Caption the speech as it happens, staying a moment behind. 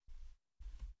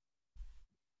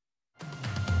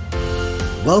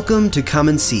Welcome to Come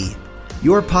and See,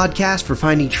 your podcast for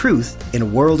finding truth in a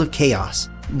world of chaos.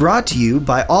 Brought to you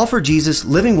by All for Jesus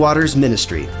Living Waters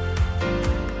Ministry.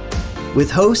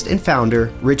 With host and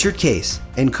founder Richard Case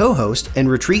and co-host and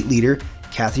retreat leader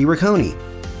Kathy Ricconi.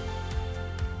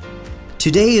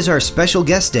 Today is our special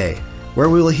guest day, where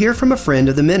we will hear from a friend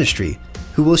of the ministry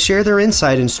who will share their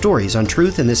insight and stories on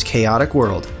truth in this chaotic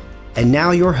world. And now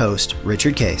your host,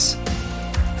 Richard Case.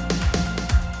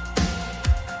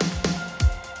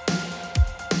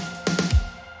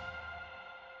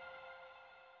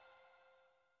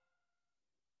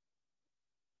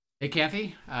 Hey,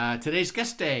 Kathy. Today's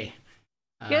guest day.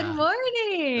 Good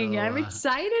morning. I'm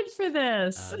excited for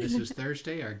this. This is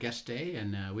Thursday, our guest day,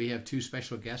 and we have two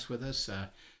special guests with us,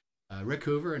 Rick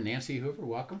Hoover and Nancy Hoover.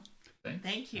 Welcome.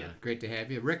 Thank you. Great to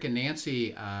have you. Rick and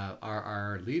Nancy are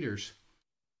our leaders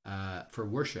for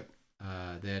worship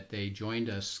that they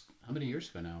joined us, how many years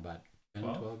ago now? About 10,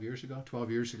 12 years ago? 12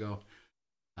 years ago.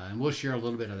 And we'll share a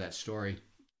little bit of that story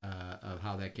of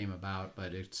how that came about,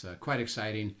 but it's quite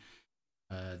exciting.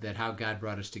 That how God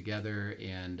brought us together,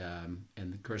 and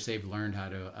of course they've learned how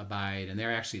to abide, and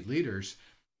they're actually leaders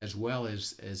as well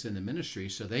as in the ministry,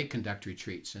 so they conduct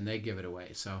retreats and they give it away.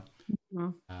 So,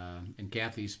 and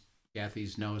Kathy's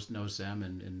knows them,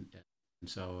 and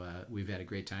so we've had a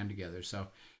great time together. So,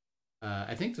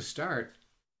 I think to start,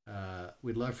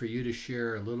 we'd love for you to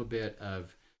share a little bit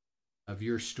of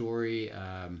your story,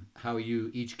 how you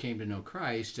each came to know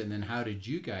Christ, and then how did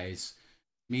you guys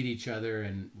meet each other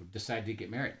and decide to get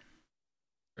married?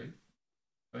 Great.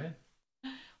 Go ahead.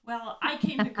 Well, I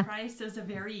came to Christ as a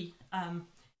very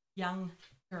young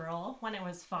girl when I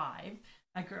was 5.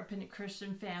 I grew up in a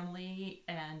Christian family,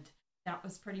 and that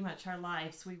was pretty much our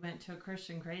lives. We went to a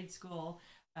Christian grade school,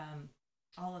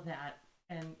 all of that,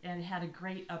 and had a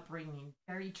great upbringing,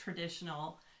 very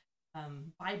traditional,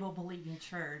 Bible-believing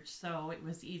church. So it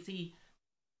was easy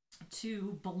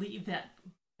to believe that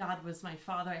God was my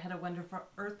father. I had a wonderful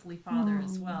earthly father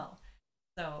as well.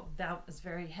 So that was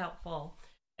very helpful.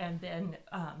 And then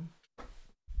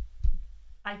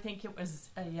I think it was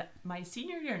my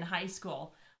senior year in high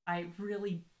school, I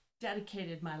really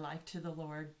dedicated my life to the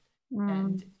Lord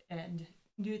and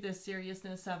knew the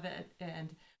seriousness of it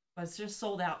and was just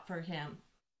sold out for him.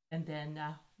 And then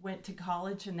went to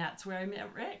college, and that's where I met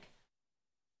Rick.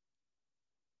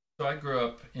 So I grew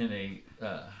up in a,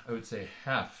 I would say,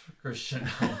 half Christian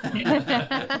home.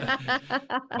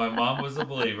 My mom was a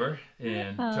believer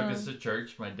and took us to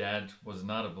church. My dad was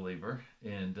not a believer.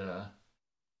 And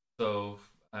so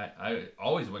I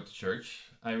always went to church.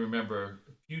 I remember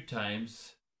a few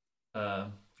times,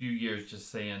 few years just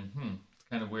saying, it's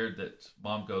kind of weird that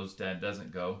mom goes, dad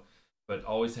doesn't go. But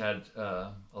always had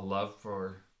a love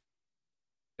for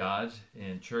God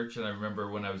and church. And I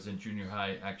remember when I was in junior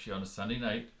high, actually on a Sunday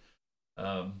night,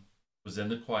 was in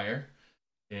the choir,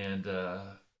 and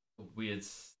we had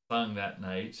sung that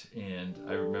night, and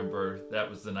I remember that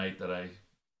was the night that I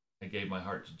gave my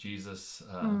heart to Jesus.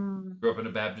 Grew up in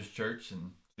a Baptist church,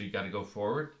 and so you got to go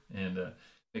forward and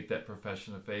make that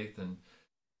profession of faith, and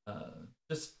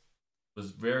just was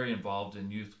very involved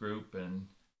in youth group and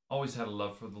always had a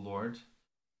love for the Lord,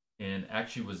 and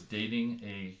actually was dating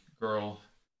a girl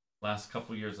last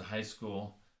couple years of high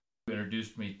school who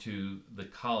introduced me to the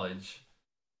college,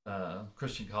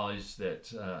 Christian college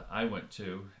that I went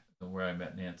to, where I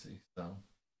met Nancy. So,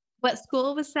 what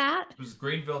school was that? It was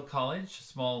Greenville College, a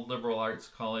small liberal arts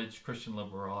college, Christian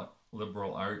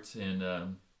liberal arts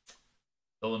in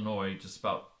Illinois, just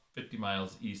about 50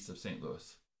 miles east of St.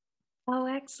 Louis. Oh,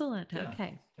 excellent. Yeah.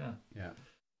 Okay. Yeah.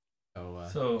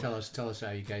 So tell us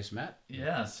how you guys met.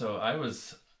 Yeah. So I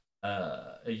was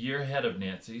a year ahead of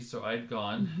Nancy, so I'd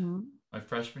gone my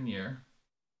freshman year.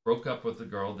 Broke up with the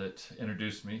girl that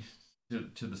introduced me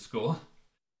to the school.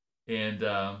 And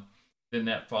then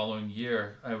that following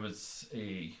year, I was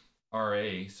a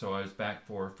RA, so I was back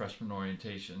for freshman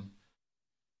orientation.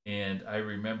 And I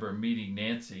remember meeting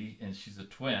Nancy, and she's a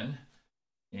twin,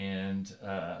 and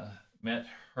met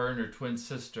her and her twin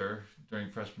sister during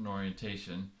freshman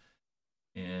orientation.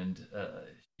 And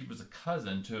she was a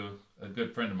cousin to a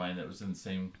good friend of mine that was in the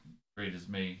same grade as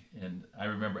me. And I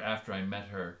remember after I met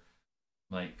her,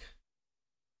 like,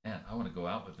 man, I want to go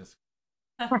out with this.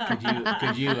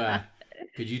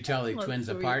 Could you tell the twins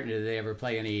apart? Did they ever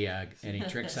play any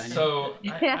tricks on you? So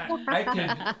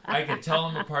I could tell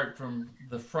them apart from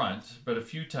the front, but a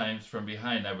few times from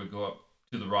behind I would go up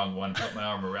to the wrong one, put my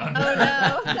arm around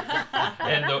her.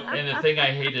 And the thing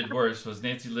I hated worse was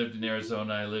Nancy lived in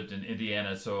Arizona, I lived in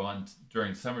Indiana, so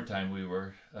during summertime we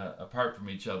were apart from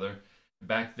each other.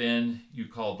 Back then you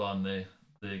called on the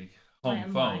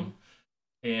home phone.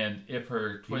 And if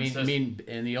her twin sister... You mean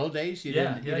in the old days? You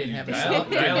didn't have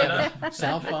a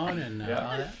cell phone and all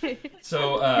that?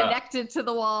 So, connected to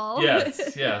the wall.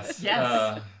 Yes.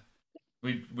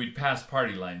 We'd pass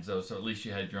party lines, though, so at least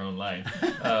you had your own line.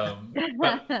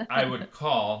 But I would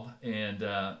call, and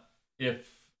if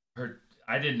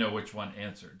I didn't know which one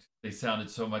answered. They sounded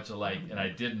so much alike, and I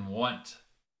didn't want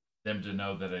them to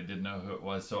know that I didn't know who it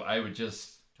was, so I would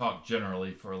just talk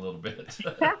generally for a little bit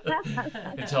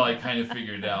until I kind of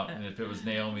figured it out. And if it was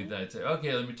Naomi, then I'd say,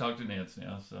 okay, let me talk to Nancy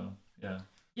now. So, yeah.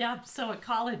 Yeah, so at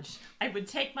college, I would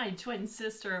take my twin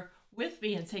sister with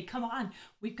me and say, come on,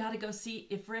 we've got to go see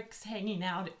if Rick's hanging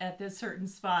out at this certain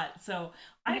spot. So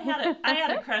I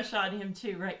had a crush on him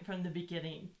too right from the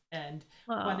beginning and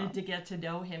wanted to get to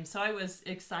know him. So I was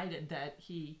excited that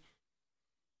he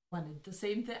wanted the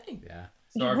same thing. Yeah.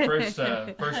 So our first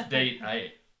date,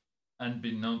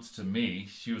 unbeknownst to me,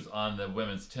 she was on the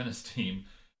women's tennis team.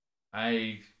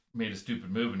 I made a stupid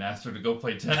move and asked her to go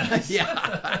play tennis.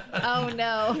 Yeah. Oh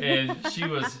no. And she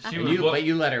was. But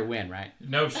you let her win, right?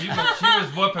 No, she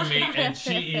was whooping me, and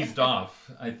she eased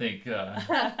off. I think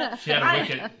she had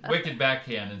a wicked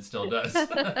backhand, and still does.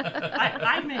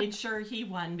 I made sure he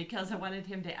won because I wanted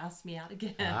him to ask me out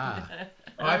again.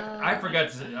 I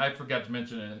forgot to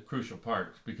mention a crucial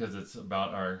part because it's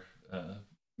about our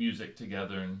music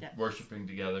together and worshiping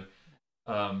together.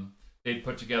 They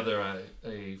put together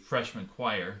a freshman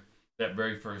choir that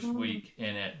very first week,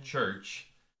 and at church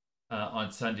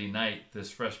on Sunday night, this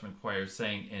freshman choir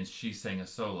sang, and she sang a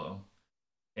solo.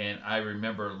 And I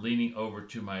remember leaning over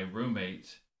to my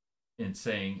roommate and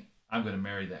saying, "I'm going to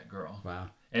marry that girl." Wow!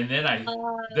 And then I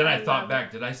thought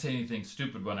back, did I say anything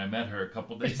stupid when I met her a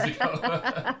couple days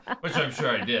ago? Which I'm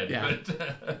sure I did. Yeah.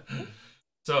 But,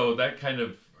 so that kind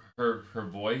of her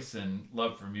voice and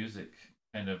love for music,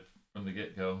 kind of from the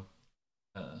get-go.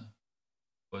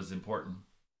 Was important.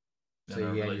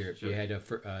 So you had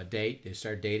a date. They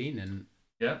started dating, and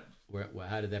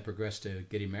how did that progress to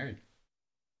getting married?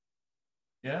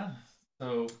 Yeah,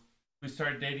 so we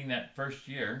started dating that first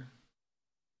year,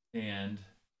 and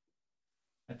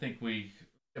I think we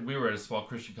were at a small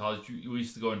Christian college. We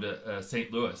used to go into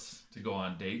St. Louis to go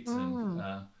on dates, and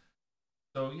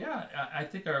so yeah, I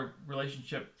think our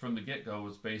relationship from the get-go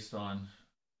was based on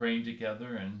praying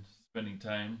together and spending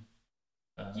time.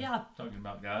 Talking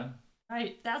about God.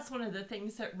 Right. That's one of the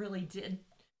things that really did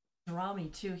draw me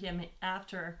to him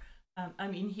after.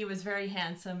 He was very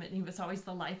handsome and he was always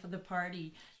the life of the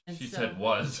party. And she said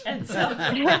was. And so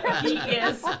he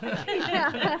is.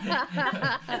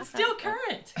 It's still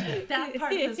current. That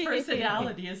part of his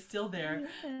personality is still there.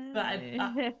 But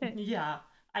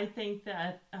I think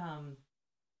that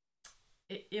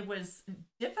it was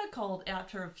difficult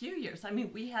after a few years.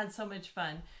 We had so much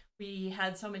fun. We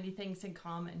had so many things in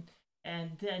common.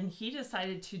 And then he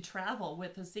decided to travel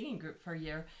with a singing group for a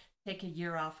year, take a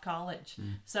year off college.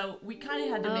 So we kind of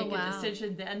had to make a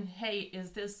decision then, hey, is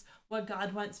this what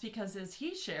God wants? Because as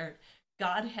he shared,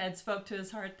 God had spoke to his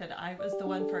heart that I was the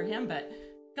one for him, but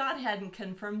God hadn't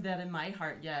confirmed that in my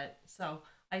heart yet. So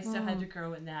I still had to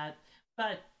grow in that.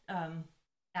 But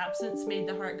absence made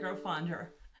the heart grow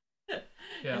fonder.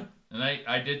 Yeah. And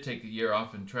I did take a year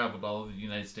off and traveled all over the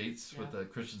United States with a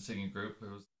Christian singing group.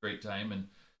 It was a great time. And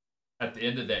at the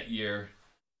end of that year,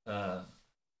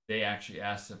 they actually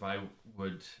asked if I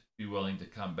would be willing to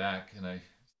come back. And I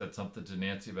said something to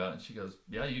Nancy about it. And she goes,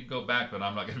 yeah, you can go back, but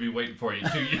I'm not going to be waiting for you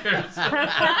 2 years. So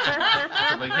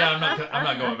I'm like, yeah, I'm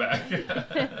not going back.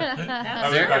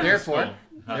 Therefore.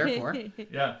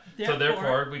 Yeah. So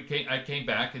therefore, I came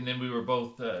back, and then we were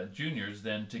both juniors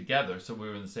then together. So we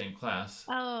were in the same class.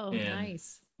 Oh, and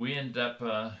nice. We ended up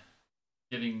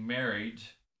getting married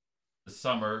the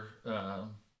summer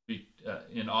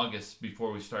in August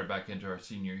before we started back into our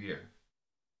senior year.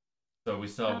 So we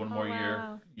still had one more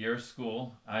year of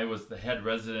school. I was the head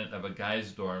resident of a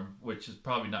guy's dorm, which is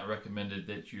probably not recommended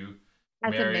that you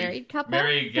marry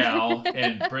a gal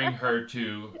and bring her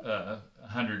to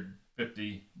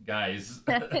 150 guys.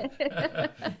 But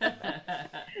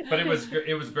it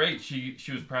was great.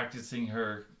 She was practicing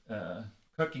her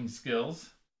cooking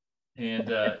skills, and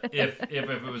if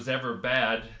it was ever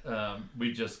bad,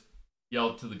 we just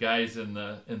yelled to the guys in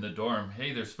the dorm,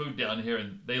 "Hey, there's food down here,"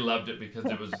 and they loved it because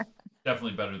it was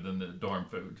definitely better than the dorm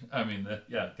food.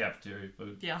 The cafeteria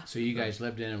food. Yeah. So you guys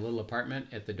lived in a little apartment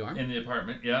at the dorm? In the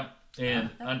apartment, yeah. And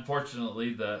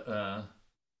unfortunately,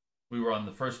 we were on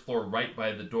the first floor right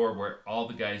by the door where all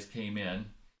the guys came in.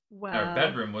 Wow. Our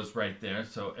bedroom was right there,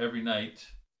 so every night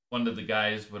one of the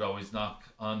guys would always knock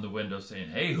on the window saying,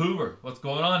 "Hey, Hoover, what's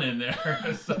going on in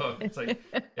there?" So it's like,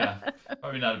 yeah,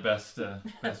 probably not the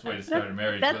best way to start a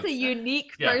marriage. That's a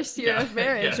unique first year of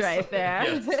marriage right there.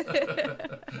 Yes.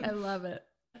 I love it.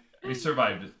 We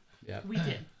survived it. Yeah, We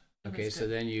did. Okay, so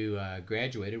then you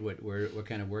graduated. What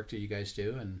kind of work did you guys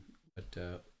do, and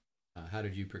how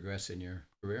did you progress in your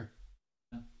career?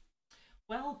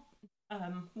 Well,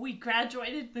 we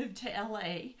graduated, moved to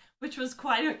LA, which was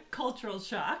quite a cultural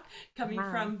shock coming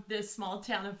from this small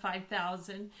town of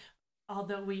 5,000,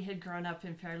 although we had grown up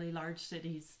in fairly large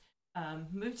cities.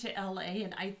 Moved to LA,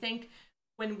 and I think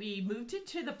when we moved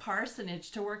into the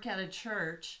parsonage to work at a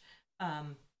church,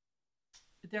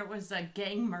 there was a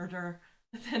gang murder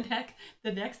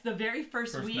the very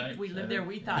first week night, we lived there.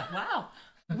 We thought, wow,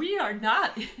 we are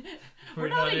not we're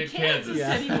not in Kansas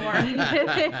Yeah. anymore.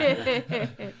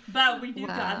 But we knew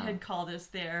Wow. God had called us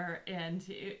there, and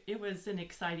it was an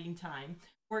exciting time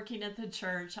working at the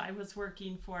church. I was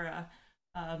working for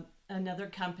another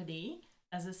company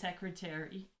as a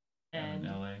secretary, and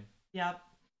in LA. yep,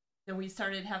 then we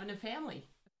started having a family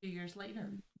a few years later.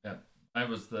 Yeah, I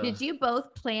was the. Did you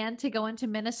both plan to go into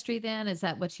ministry then? Is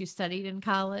that what you studied in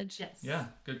college? Yes. Yeah,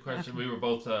 good question. Okay. We were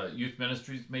both youth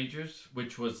ministries majors,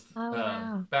 which was Oh,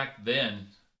 wow. back then.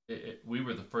 We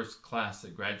were the first class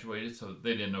that graduated, so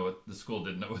they didn't know the school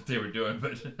didn't know what they were doing,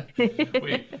 but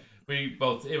we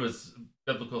both, it was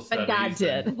biblical studies. But God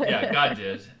did. And, yeah, God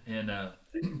did, and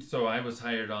so I was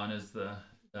hired on as the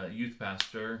youth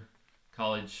pastor,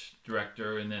 college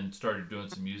director, and then started doing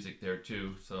some music there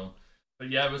too. So, but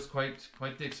yeah, it was quite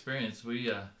the experience. We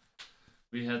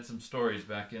had some stories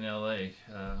back in LA.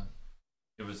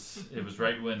 It was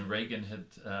right when Reagan had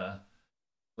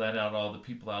let out all the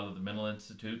people out of the mental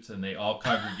institutes, and they all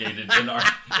congregated in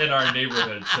our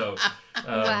neighborhood. So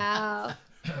Wow.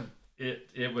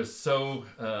 it was so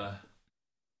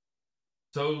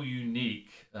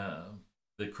unique,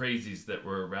 the crazies that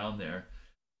were around there,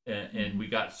 and we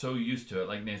got so used to it.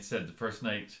 Like Nancy said, the first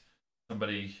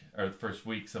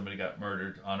week somebody got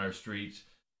murdered on our street.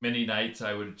 Many nights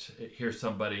I would hear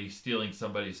somebody stealing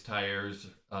somebody's tires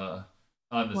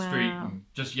on the street and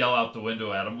just yell out the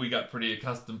window at them. We got pretty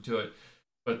accustomed to it,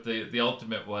 but the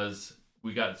ultimate was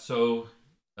we got so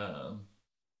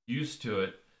used to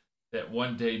it that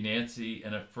one day Nancy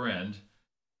and a friend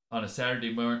on a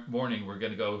Saturday morning were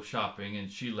going to go shopping, and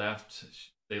they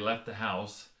left the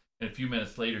house, and a few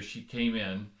minutes later she came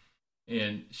in,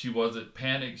 and she wasn't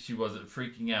panicked, she wasn't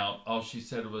freaking out. All she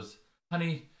said was,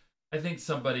 "Honey, I think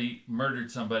somebody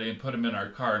murdered somebody and put them in our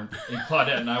car, and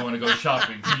Claudette and I want to go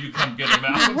shopping. Can you come get them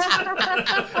out?"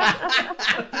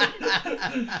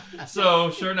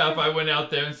 So sure enough, I went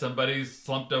out there and somebody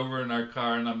slumped over in our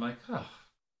car, and I'm like, oh,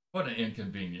 what an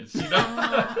inconvenience. You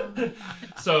know?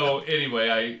 So anyway,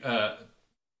 I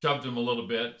shoved him a little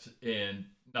bit and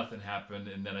nothing happened.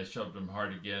 And then I shoved him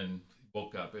hard again,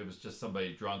 woke up. It was just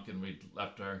somebody drunk, and we'd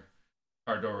left our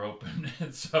car door open.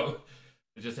 And so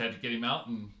I just had to get him out,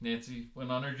 and Nancy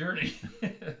went on her journey.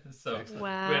 So we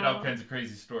had all kinds of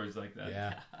crazy stories like that.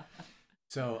 Yeah.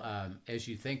 So as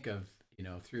you think of,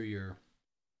 through your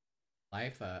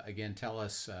life, again, tell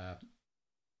us,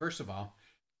 first of all,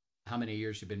 how many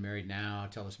years you've been married now.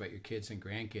 Tell us about your kids and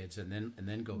grandkids, and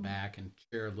then go back and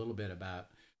share a little bit about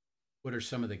what are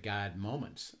some of the God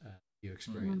moments you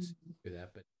experienced through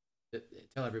that. But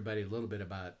tell everybody a little bit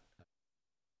about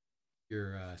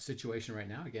your situation right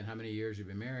now. Again, how many years you've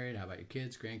been married? How about your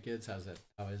kids, grandkids? How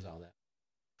is all that?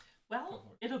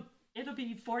 Well, it'll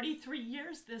be 43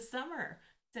 years this summer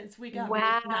since we got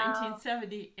married in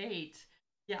 1978.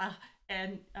 Yeah,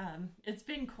 and it's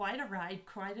been quite a ride,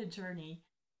 quite a journey.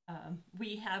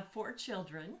 We have 4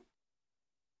 children.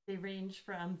 They range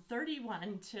from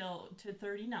 31 to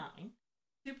 39.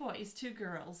 2 boys, 2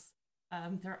 girls.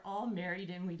 They're all married,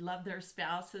 and we love their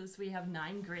spouses. We have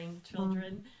 9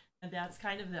 grandchildren, and that's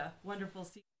kind of the wonderful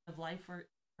season of life we're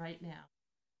right now.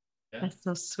 Yeah. That's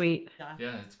so sweet.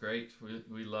 Yeah, it's great.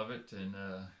 We love it, and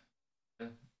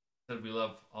we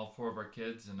love all 4 of our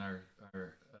kids and our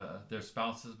their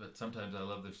spouses. But sometimes I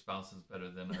love their spouses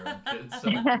better than our own kids. So.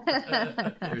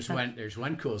 There's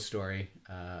one cool story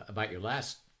about your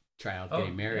last child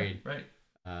getting married, yeah,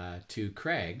 right, to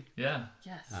Craig. Yeah.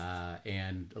 Yes.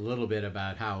 And a little bit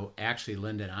about how actually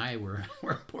Linda and I were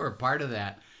a part of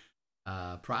that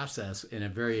process in a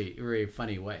very, very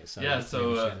funny way. So yeah.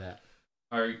 So share that.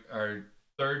 Our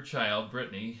third child,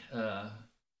 Brittany,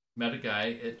 met a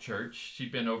guy at church.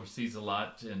 She'd been overseas a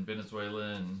lot in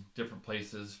Venezuela and different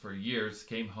places for years.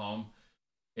 Came home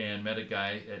and met a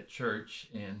guy at church,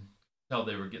 and tell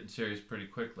they were getting serious pretty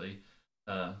quickly.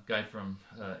 Guy from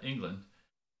England,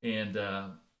 and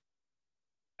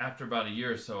after about a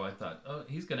year or so, I thought, oh,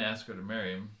 he's going to ask her to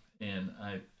marry him. And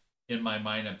in my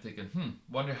mind, I'm thinking,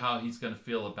 wonder how he's going to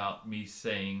feel about me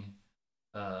saying,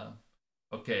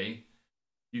 okay,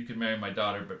 you can marry my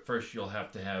daughter, but first you'll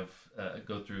have to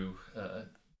go through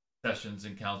sessions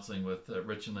and counseling with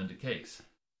Rich and Linda Case.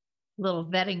 Little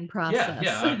vetting process.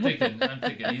 Yeah. I'm thinking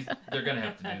they're going to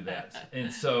have to do that.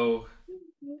 And so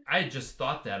I just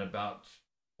thought that about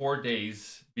 4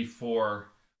 days before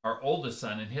our oldest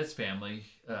son and his family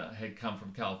had come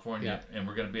from California and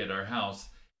were going to be at our house.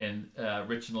 And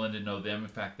Rich and Linda know them. In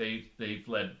fact, they've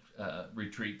led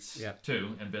retreats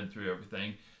too and been through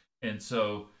everything. And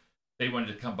so they wanted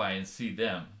to come by and see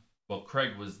them. Well,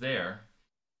 Craig was there.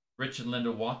 Rich and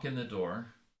Linda walk in the door.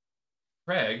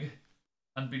 Craig,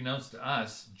 unbeknownst to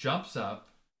us, jumps up,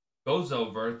 goes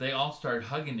over. They all start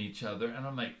hugging each other. And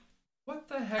I'm like, what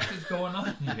the heck is going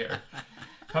on here?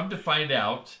 Come to find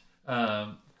out,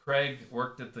 Craig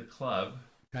worked at the club.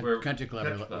 Country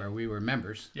Club, where we were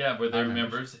members. Yeah, where they were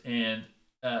members. And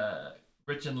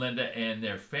Rich and Linda and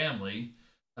their family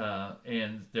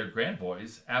and their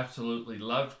grandboys absolutely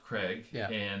loved Craig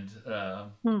and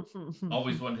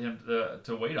always wanted him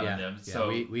to wait on them. Yeah, so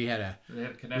we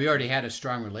already had a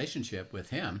strong relationship with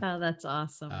him. Oh, that's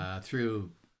awesome.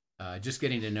 Through just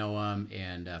getting to know him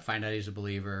and find out he's a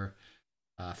believer.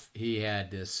 He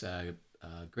had this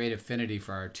great affinity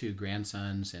for our two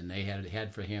grandsons, and they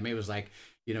had for him. It was like,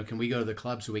 can we go to the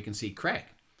club so we can see Craig?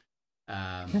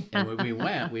 And when we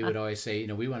went, we would always say,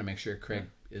 we want to make sure Craig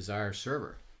is our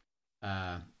server.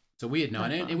 So we had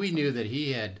known it, and we knew that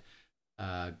he had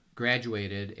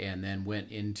graduated and then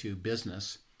went into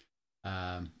business.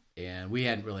 And we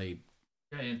hadn't really.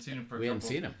 Yeah, you hadn't seen him hadn't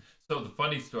seen him. So the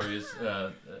funny story is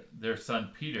their son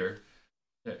Peter,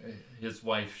 his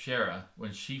wife Shara,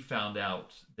 when she found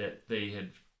out that they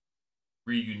had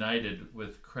reunited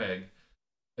with Craig,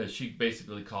 she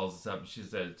basically calls us up and she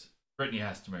said, Brittany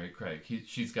has to marry Craig.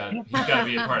 He's got to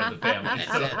be a part of the family.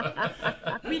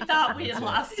 So. We thought we had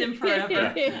lost him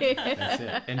forever. That's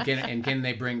it.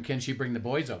 And can she bring the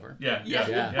boys over? Yeah.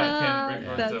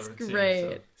 That's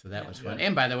great. So that was fun.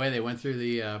 And by the way, they went through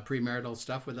the premarital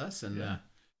stuff with us, and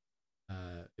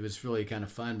it was really kind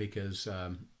of fun because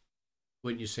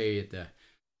wouldn't you say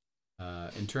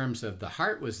in terms of the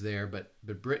heart was there, but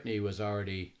Brittany was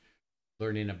already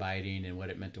learning abiding and what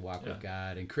it meant to walk with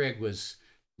God, and Craig was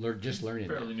just learning.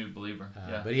 Fairly new believer,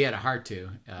 but he had a heart too,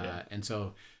 and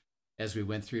so as we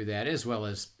went through that, as well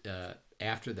as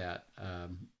after that,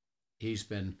 he's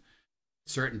been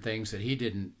certain things that he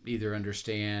didn't either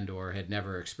understand or had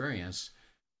never experienced,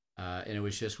 and it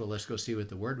was just, well, let's go see what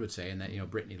the Word would say, and that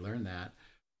Brittany learned that.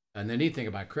 And the neat thing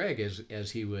about Craig is,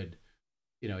 as he would,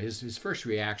 his first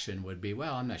reaction would be,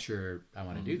 well, I'm not sure I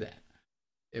want to do that.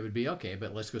 It would be, okay,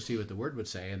 but let's go see what the Word would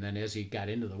say. And then as he got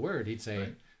into the Word, he'd say,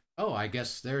 right. Oh, I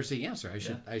guess there's the answer.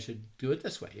 I should do it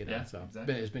this way. So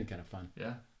exactly. It's been kind of fun.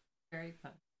 Yeah. Very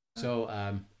fun.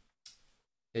 So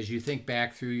as you think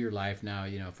back through your life now,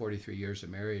 43 years of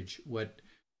marriage, what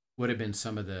would have been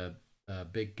some of the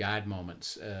big God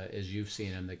moments as you've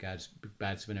seen them, that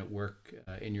God's been at work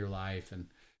in your life and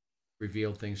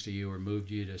revealed things to you or moved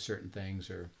you to certain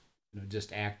things, or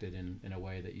just acted in a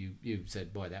way that you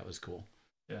said, boy, that was cool.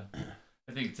 Yeah.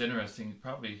 I think it's interesting.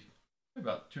 Probably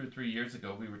about 2 or 3 years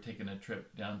ago, we were taking a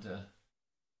trip down to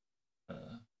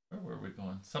where were we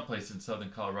going? Someplace in southern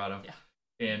Colorado. Yeah.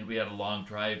 And we had a long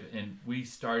drive, and we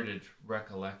started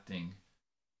recollecting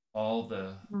all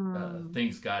the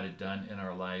things God had done in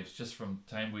our lives just from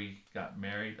the time we got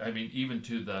married. I mean, even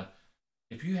to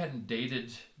if you hadn't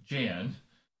dated Jan,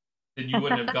 then you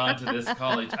wouldn't have gone to this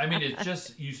college. I mean, it's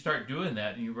just, you start doing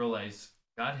that and you realize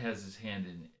God has his hand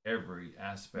in every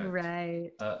aspect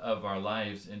of our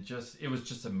lives. And it was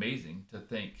just amazing to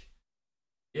think,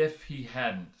 if he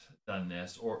hadn't done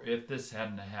this, or if this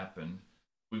hadn't happened,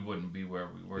 we wouldn't be where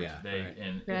we were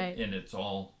today. Right. And it's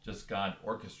all just God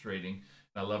orchestrating.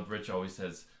 And I love Rich always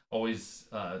says,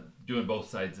 doing both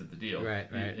sides of the deal. Right.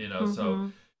 So,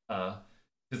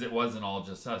 because it wasn't all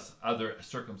just us. Other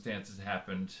circumstances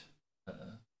happened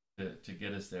to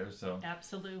get us there. So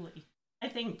absolutely. I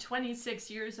think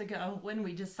 26 years ago, when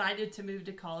we decided to move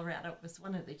to Colorado, it was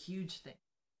one of the huge things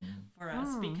for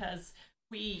us, because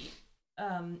we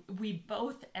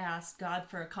both asked God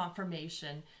for a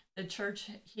confirmation. The church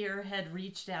here had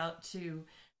reached out to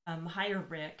hire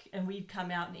Rick, and we'd come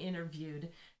out and interviewed,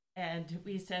 and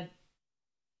we said,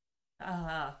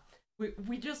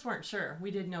 we just weren't sure. We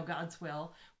didn't know God's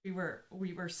will. We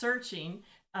were searching.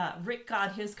 Rick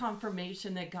got his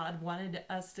confirmation that God wanted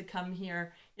us to come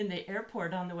here in the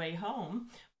airport on the way home.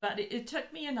 But it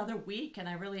took me another week, and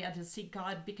I really had to seek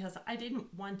God, because I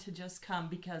didn't want to just come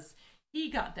because he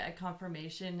got that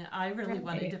confirmation. I really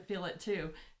wanted to feel it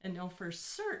too and know for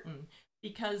certain,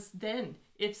 because then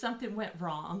if something went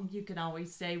wrong, you can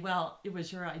always say, well, it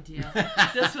was your idea.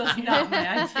 This was not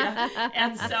my idea.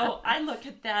 And so I look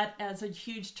at that as a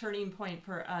huge turning point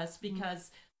for us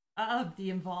because of the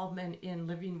involvement in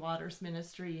Living Waters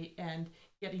Ministry and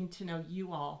getting to know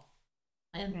you all.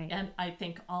 And I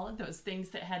think all of those things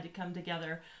that had to come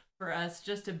together for us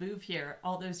just to move here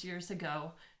all those years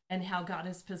ago, and how God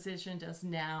has positioned us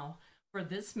now for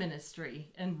this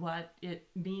ministry and what it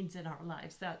means in our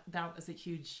lives. That was a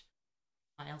huge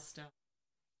milestone.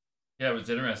 Yeah, it was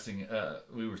interesting.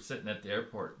 We were sitting at the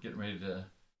airport getting ready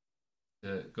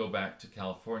to go back to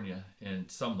California,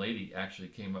 and some lady actually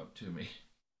came up to me,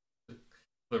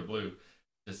 clear blue,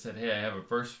 just said, "Hey, I have a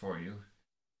verse for you."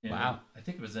 And wow. I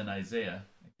think it was in Isaiah.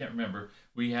 I can't remember.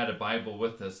 We had a Bible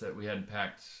with us that we hadn't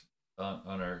packed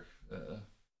on our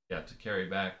to carry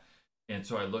back, and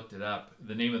so I looked it up.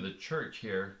 The name of the church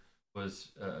here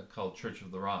was called Church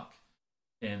of the Rock,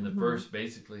 and the verse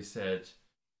basically said,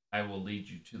 "I will lead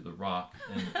you to the rock,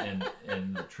 and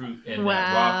the truth, and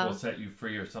that rock will set you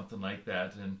free," or something like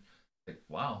that. And like,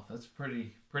 wow, that's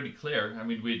pretty clear. I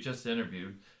mean, we had just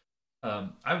interviewed.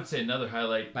 I would say another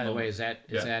highlight. By the way, is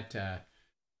that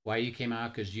why you came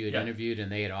out? Because you had interviewed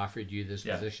and they had offered you this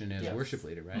position as worship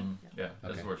leader, right? Yeah,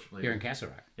 as worship leader here in Castle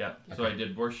Rock. Yeah. So I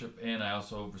did worship, and I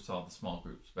also oversaw the small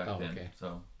groups back then. Okay.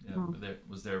 So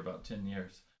was there about 10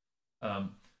 years. I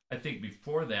think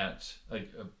before that,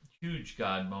 like a huge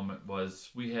God moment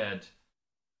was we had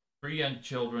 3 young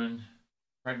children,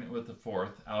 pregnant with the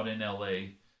 4th, out in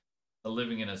LA,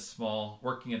 working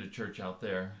at a church out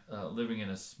there, living in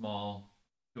a small,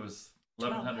 it was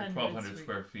 1,200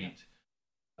 square feet.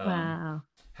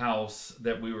 House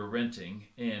that we were renting,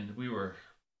 and we were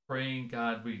praying,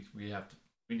 God, we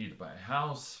need to buy a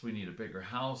house, we need a bigger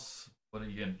house, what are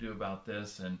you going to do about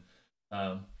this? And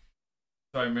so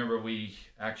I remember we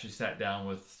actually sat down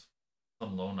with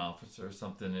some loan officer or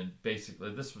something, and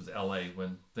basically this was LA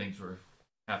when things were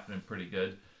happening pretty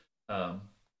good. The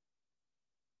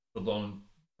loan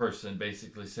person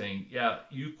basically saying, yeah,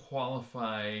 you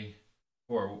qualify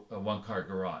for a 1-car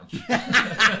garage.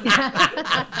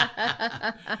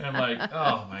 And I'm like,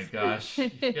 oh my gosh.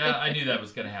 Yeah, I knew that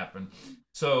was going to happen.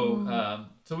 So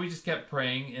so we just kept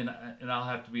praying, and I'll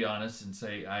have to be honest and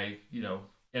say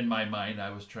in my mind I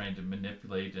was trying to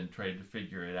manipulate and trying to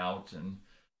figure it out, and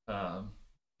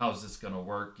how's this going to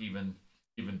work, even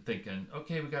thinking,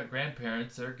 okay, we got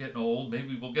grandparents, they're getting old,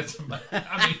 maybe we'll get some,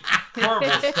 I mean, horrible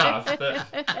stuff, but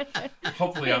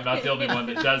hopefully I'm not the only one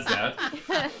that does that.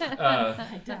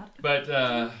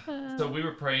 So we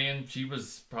were praying. She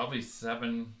was probably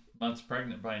 7 months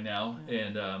pregnant by now,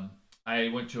 and I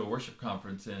went to a worship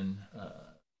conference in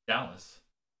Dallas,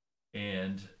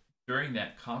 and during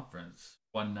that conference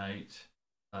one night,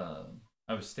 I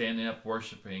was standing up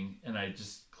worshiping, and I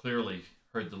just clearly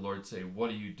heard the Lord say, "What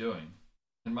are you doing?"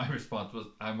 And my response was,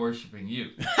 "I'm worshiping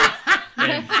you."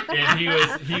 and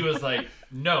he was like,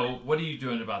 "No, what are you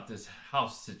doing about this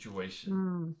house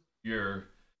situation? You're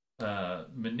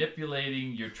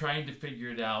manipulating. You're trying to figure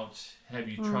it out. Have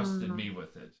you trusted me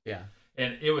with it?" Yeah.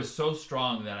 And it was so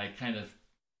strong that I kind of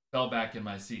fell back in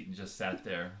my seat and just sat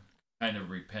there, kind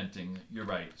of repenting. You're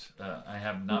right. I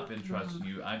have not been trusting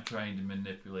you. I'm trying to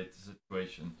manipulate the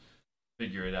situation,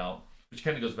 figure it out. Which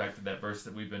kind of goes back to that verse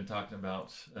that we've been talking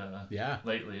about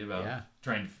lately about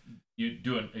trying to, are you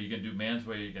going to do man's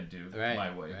way, or are you going to do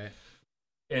my way? Right.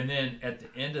 And then at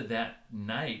the end of that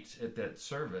night at that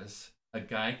service, a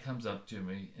guy comes up to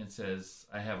me and says,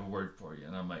 "I have a word for you."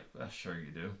 And I'm like, well, sure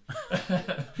you do.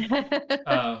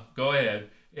 Go ahead.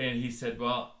 And he said,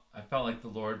 "Well, I felt like the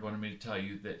Lord wanted me to tell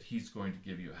you that he's going to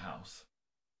give you a house."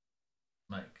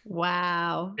 Like,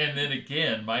 wow. And then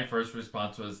again, my first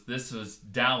response was, this was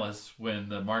Dallas when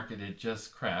the market had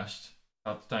just crashed.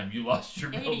 About the time you lost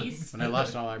your buildings. When I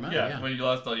lost all our money. Yeah, when you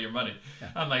lost all your money.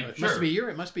 Yeah. I'm like, it sure.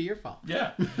 It must be your fault.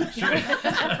 Yeah, sure.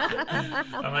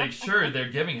 I'm like, sure,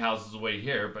 they're giving houses away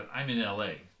here, but I'm in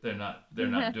LA. They're not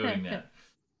doing that.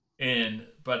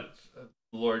 But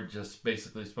the Lord just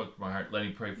basically spoke to my heart, "Let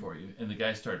me pray for you." And the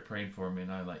guy started praying for me,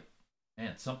 and I'm like,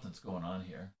 man, something's going on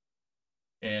here.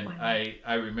 And wow.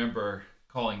 I remember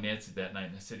calling Nancy that night,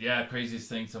 and I said, yeah, craziest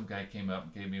thing, some guy came up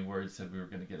and gave me a word, said we were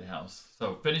going to get a house.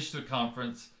 So finished the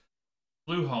conference,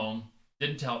 flew home,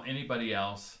 didn't tell anybody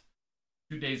else.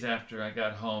 2 days after I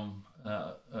got home,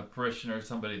 a parishioner,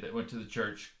 somebody that went to the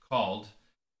church, called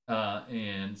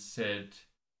and said,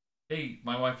 "Hey,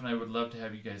 my wife and I would love to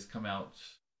have you guys come out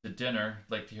to dinner.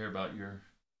 I'd like to hear about your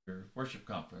worship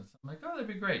conference." I'm like, "Oh, that'd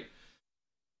be great."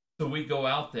 So we go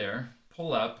out there,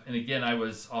 pull up, and again, I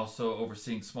was also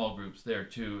overseeing small groups there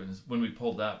too. And when we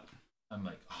pulled up, I'm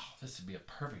like, oh, this would be a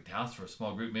perfect house for a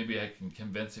small group. Maybe I can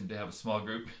convince him to have a small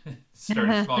group, start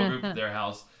a small group at their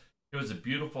house. It was a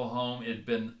beautiful home. It had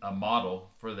been a model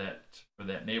for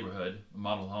that neighborhood, a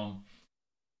model home.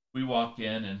 We walk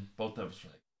in, and both of us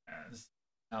were like, this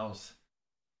house.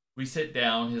 We sit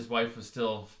down. His wife was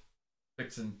still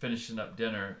finishing up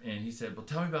dinner, and he said, well,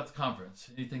 tell me about the conference.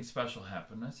 Anything special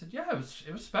happened? I said, yeah, it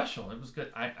was special. It was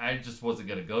good. I just wasn't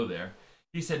going to go there.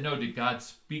 He said, no, did God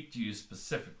speak to you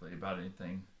specifically about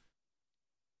anything?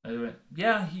 I went,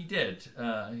 yeah, he did.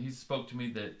 He spoke to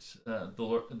me that the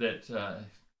Lord, that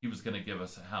he was going to give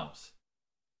us a house.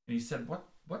 And he said,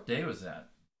 what day was that?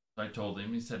 I told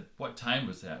him. He said, what time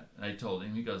was that? And I told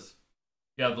him. He goes,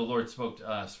 yeah, the Lord spoke to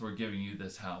us. We're giving you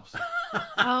this house.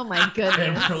 Oh, my goodness.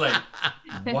 And we're like,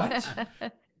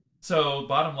 what? So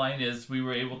bottom line is we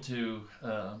were able to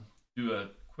do a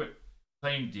quick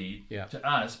claim deed to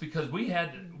us because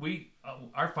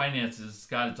our finances,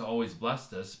 God has always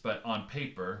blessed us, but on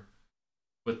paper,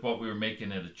 with what we were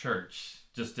making at a church,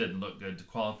 just didn't look good to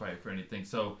qualify for anything.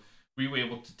 So we were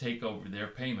able to take over their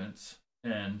payments,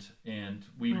 and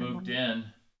we moved in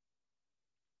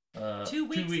 2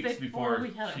 weeks before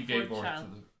she gave birth to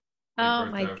oh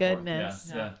my goodness.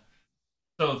 Yeah.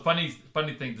 So funny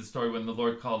thing, the story, when the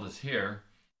Lord called us here,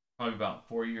 probably about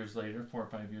 4 or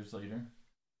 5 years later,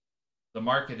 the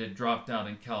market had dropped out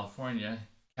in California.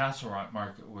 Castle Rock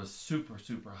market was super,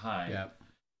 super high. Yeah.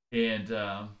 And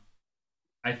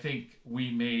I think we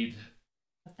made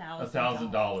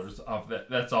 $1,000 off that.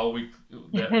 That's all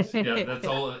that's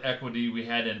all equity we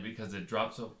had in it because it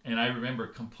dropped so. And I remember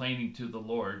complaining to the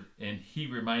Lord, and He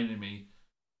reminded me,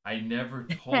 I never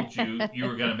told you you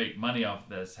were going to make money off of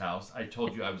this house. I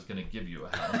told you I was going to give you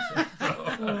a house.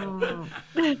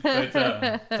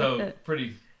 So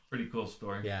pretty cool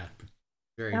story. Yeah,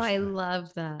 very. I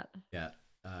love that. Yeah,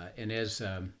 and as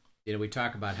we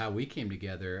talk about how we came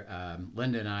together.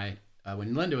 Linda and I,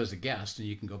 when Linda was a guest, and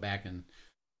you can go back and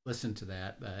listen to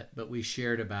that, but we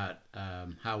shared about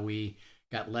how we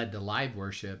got led to live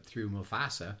worship through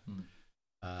Mufasa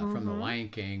from the Lion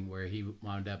King, where he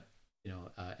wound up,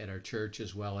 at our church,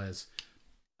 as well as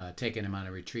taking him on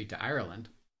a retreat to Ireland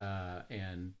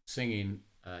and singing,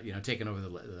 taking over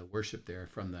the worship there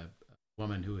from the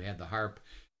woman who had the harp,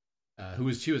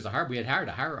 she was the harp. We had hired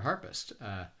a harpist,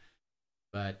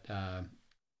 but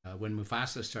when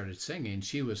Mufasa started singing,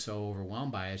 she was so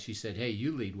overwhelmed by it. She said, "Hey,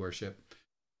 you lead worship,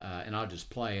 and I'll just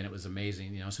play." And it was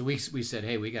amazing, So we said,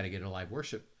 "Hey, we got to get a live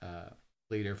worship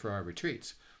leader for our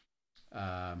retreats."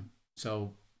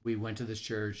 So we went to this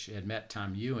church, had met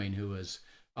Tom Ewing, who was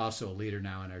also a leader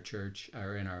now in our church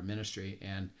or in our ministry,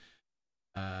 and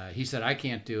he said, "I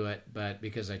can't do it, but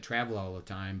because I travel all the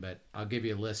time, but I'll give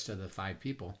you a list of the 5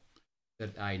 people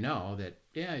that I know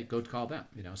that, go call them."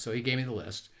 So he gave me the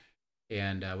list.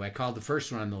 And I called the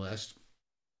first one on the list.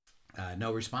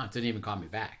 No response. Didn't even call me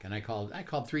back. And I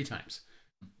called 3 times.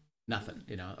 Nothing.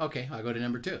 Okay, I'll go to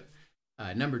number 2.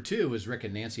 Number 2 was Rick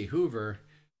and Nancy Hoover,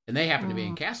 and they happened to be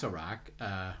in Castle Rock,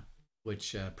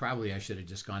 which probably I should have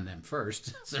just gone them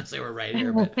first since they were right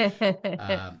here. But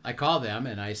I called them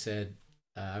and I said,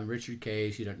 "I'm Richard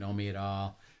Case. You don't know me at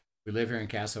all. We live here in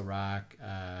Castle Rock.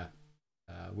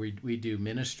 We do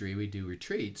ministry. We do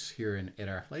retreats here at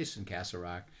our place in Castle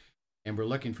Rock. And we're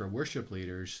looking for worship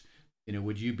leaders.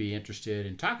 Would you be interested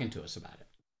in talking to us about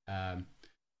it?"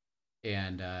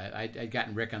 And I'd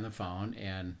gotten Rick on the phone,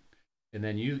 and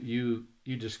then you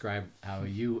described how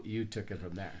you took it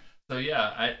from there. So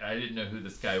yeah, I didn't know who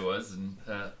this guy was, and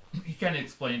he kind of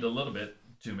explained a little bit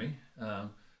to me,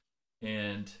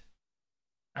 and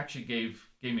actually gave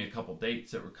me a couple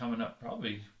dates that were coming up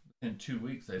probably in 2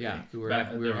 weeks. I think. We were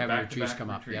having retreats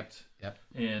come up. Yep.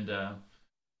 And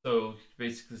so he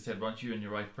basically said, "Why don't you and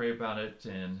your wife pray about it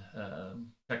and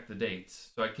check the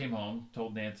dates?" So I came home,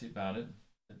 told Nancy about it.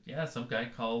 Said, "Yeah, some guy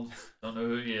called. Don't know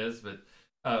who he is, but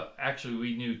actually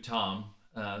we knew Tom,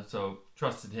 so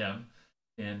trusted him,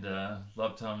 and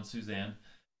loved Tom and Suzanne.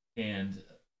 And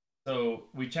so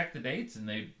we checked the dates, and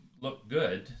they looked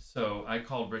good. So I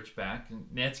called Rich back,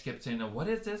 and Nancy kept saying, "No, what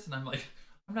is this?" And I'm like,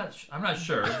 "I'm not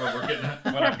sure what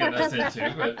I'm getting us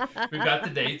into, but we got the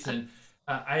dates." And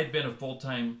I had been a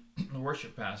full-time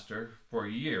worship pastor for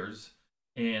years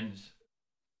and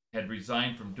had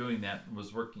resigned from doing that and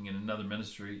was working in another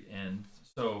ministry. And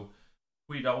so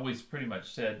we'd always pretty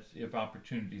much said if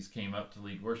opportunities came up to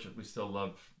lead worship, we still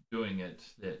loved doing it,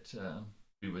 that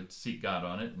we would seek God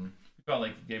on it. And we felt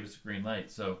like He gave us a green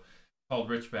light. So I called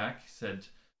Rich back, said,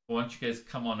 "Well, why don't you guys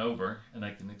come on over and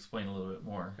I can explain a little bit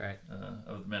more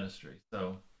of the ministry."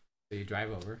 So So you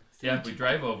drive over. Yeah, we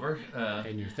drive over.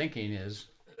 And your thinking is?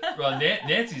 Well,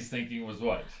 Nancy's thinking was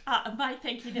what? My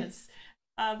thinking is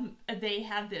they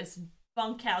have this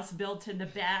bunkhouse built in the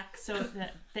back so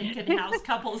that they can house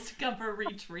couples to come for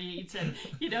retreat, and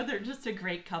they're just a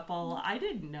great couple. I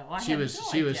didn't know. She was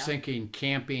thinking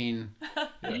camping,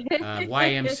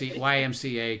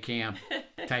 YMCA camp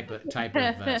type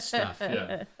of stuff.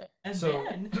 Yeah. And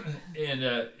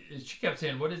she kept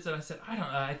saying, "What is it?" I said, "I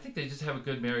don't know. I think they just have a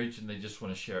good marriage and they just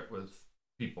want to share it with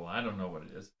people. I don't know what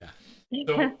it is."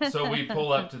 Yeah. So we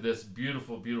pull up to this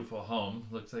beautiful, beautiful home.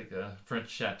 Looks like a French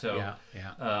chateau.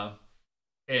 Yeah.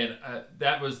 And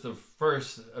that was the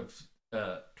first of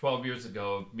 12 years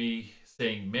ago of me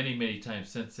saying many, many times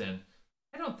since then,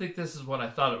 I don't think this is what I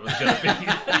thought it was going to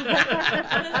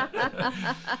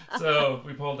be. So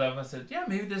we pulled up. I said, yeah,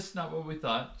 maybe this is not what we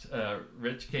thought.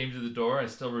 Rich came to the door. I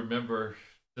still remember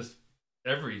just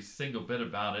every single bit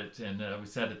about it. And we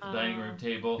sat at the dining room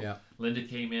table. Yeah. Linda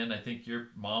came in. I think your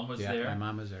mom was there. My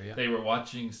mom was there, yeah. They were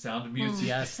watching Sound of Music.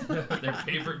 Yes. Their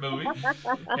favorite movie.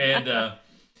 And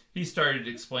he started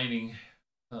explaining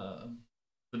the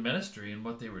ministry and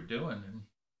what they were doing. And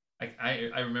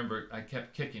I remember I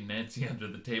kept kicking Nancy under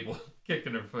the table,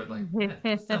 kicking her foot like,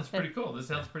 this sounds pretty cool. This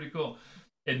sounds pretty cool.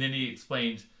 And then he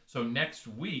explained, so next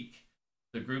week,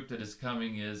 the group that is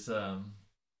coming is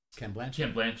Ken Blanchard.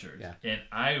 Ken Blanchard. Yeah. And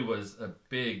I was a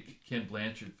big Ken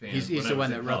Blanchard fan. He's the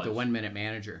one that wrote the 1 Minute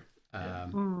Manager.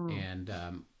 And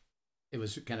it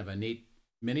was kind of a neat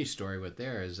mini story with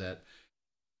there is that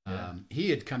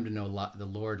he had come to know the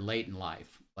Lord late in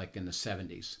life, like in the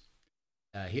 70s.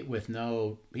 He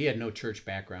had no church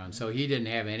background, so he didn't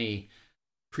have any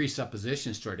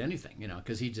presuppositions toward anything,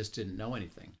 because he just didn't know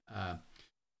anything.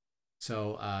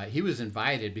 So he was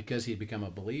invited because he'd become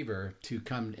a believer to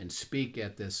come and speak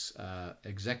at this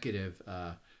executive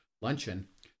luncheon,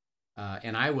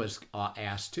 and I was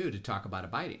asked too to talk about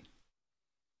abiding.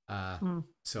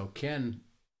 So Ken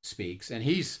speaks, and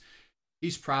he's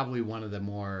probably one of the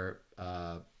more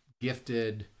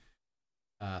gifted,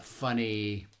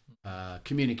 funny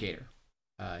communicator.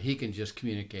 He can just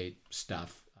communicate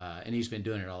stuff, and he's been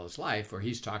doing it all his life, where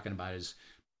he's talking about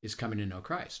his coming to know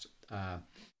Christ.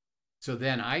 So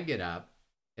then I get up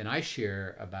and I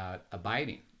share about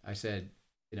abiding. I said,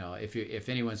 if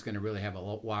anyone's going to really have a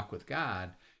walk with God,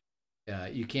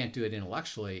 you can't do it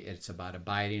intellectually. It's about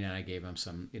abiding, and I gave him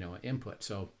some, input.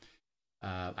 So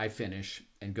I finish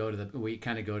and we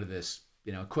kind of go to this,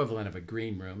 equivalent of a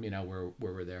green room, where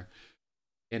we're there.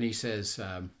 And he says,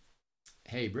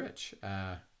 hey, Rich,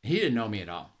 he didn't know me at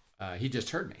all. He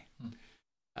just heard me.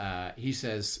 He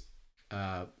says,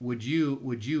 would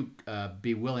you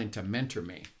be willing to mentor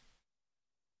me?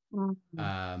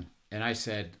 And I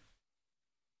said,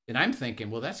 and I'm thinking,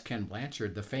 well, that's Ken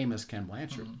Blanchard, the famous Ken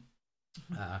Blanchard.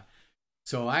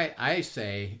 So I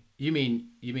say, you mean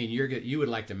you would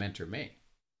like to mentor me?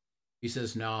 He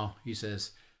says, no. He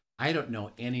says, I don't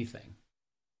know anything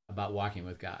about walking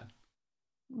with God,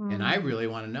 and I really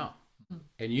want to know.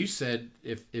 And you said,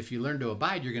 if you learn to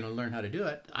abide, you're going to learn how to do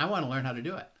it. I want to learn how to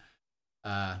do it.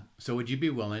 So would you be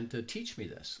willing to teach me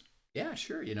this? Yeah,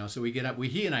 sure. So we get up,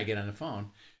 he and I get on the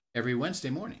phone every Wednesday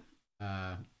morning,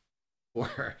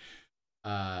 for,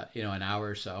 an hour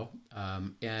or so.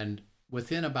 And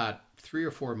within about 3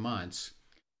 or 4 months,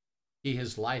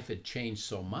 his life had changed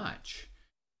so much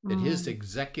that his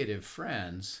executive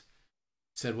friends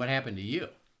said, what happened to you?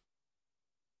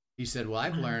 He said, well,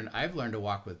 I've learned to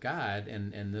walk with God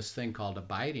and this thing called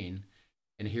abiding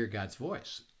and hear God's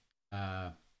voice.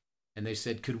 And they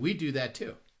said, could we do that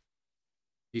too?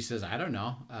 He says, I don't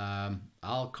know.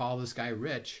 I'll call this guy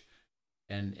Rich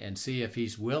and see if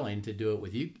he's willing to do it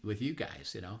with you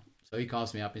guys, So he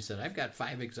calls me up and he said, I've got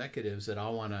 5 executives that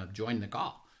all want to join the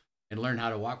call and learn how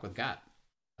to walk with God.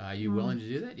 You willing to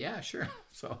do that? Yeah, sure.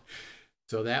 So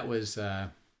that was,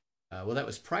 that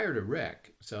was prior to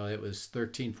Rick. So it was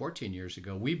 13, 14 years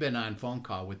ago. We've been on phone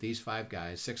call with these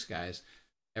 6 guys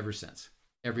ever since,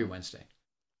 every Wednesday.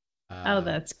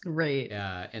 That's great.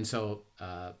 Yeah. And so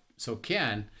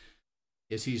Ken,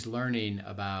 he's learning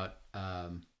about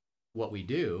what we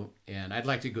do, and I'd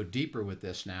like to go deeper with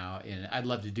this now, and I'd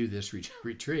love to do this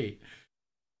retreat.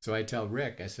 So I tell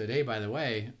Rick, I said, hey, by the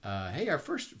way, our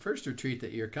first retreat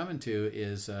that you're coming to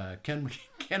is Ken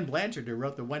Blanchard, who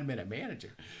wrote the 1 Minute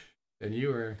Manager. And you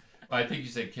were... Well, I think you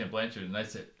said Ken Blanchard, and I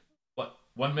said, what,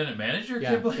 1 Minute Manager?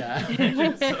 Yeah, Ken Blanchard?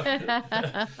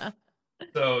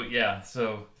 Yeah.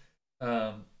 So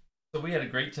we had a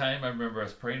great time. I remember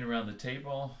us praying around the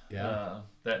table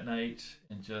that night,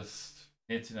 and just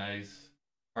Nancy and I's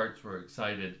hearts were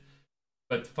excited.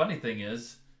 But the funny thing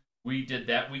is, we did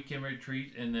that weekend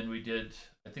retreat, and then we did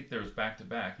I think there was back to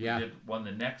back. Yeah. We did one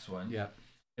the next one. Yeah.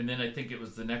 And then I think it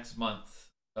was the next month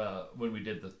when we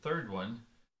did the third one.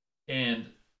 And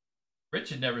Rich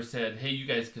had never said, hey, you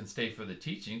guys can stay for the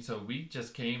teaching. So we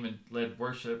just came and led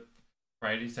worship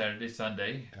Friday, Saturday,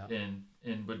 Sunday,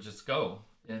 and would just go.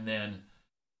 And then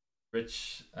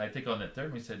Rich, I think on that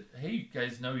third one, he said, hey, you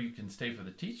guys know you can stay for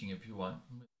the teaching if you want.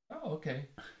 I'm like, oh, okay.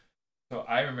 So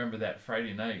I remember that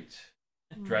Friday night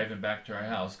driving back to our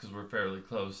house because we're fairly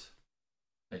close.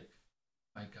 Like,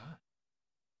 my God,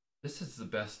 this is the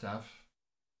best stuff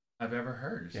I've ever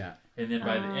heard. Yeah. And then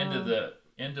by the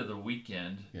end of the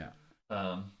weekend,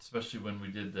 especially when we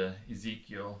did the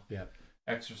Ezekiel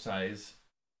exercise,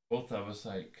 both of us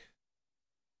like,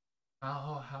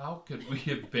 how could we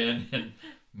have been in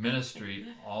ministry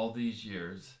all these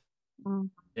years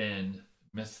and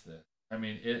missed this? I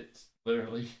mean, it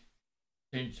literally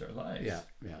changed our lives.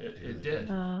 Yeah, it did.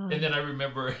 And then I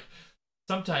remember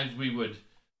sometimes we would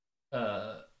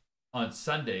on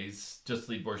Sundays just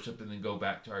lead worship and then go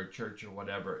back to our church or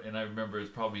whatever. And I remember it was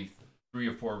probably 3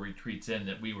 or 4 retreats in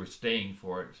that we were staying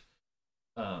for it.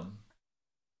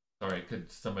 Sorry,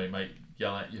 somebody might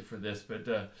yell at you for this,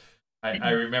 but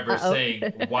I remember saying,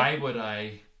 why would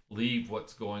I leave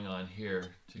what's going on here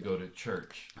to go to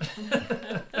church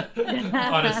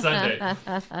on a Sunday?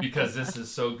 Because this is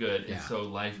so good and so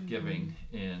life-giving,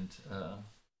 and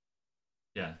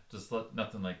just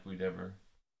nothing like we'd ever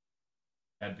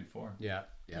had before. Yeah.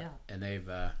 And they've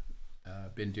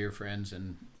been dear friends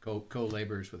and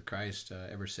co-laborers with Christ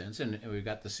ever since. And we've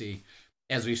got to see,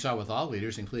 as we saw with all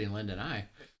leaders, including Linda and I,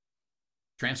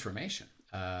 transformation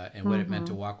and what it meant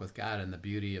to walk with God and the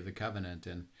beauty of the covenant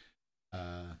and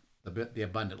the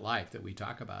abundant life that we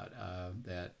talk about,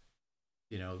 that,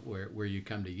 where you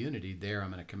come to unity, there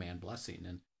I'm going to command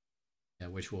blessing,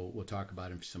 and which we'll talk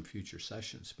about in some future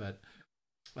sessions. But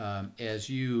as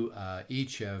you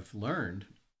each have learned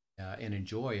and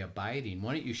enjoy abiding,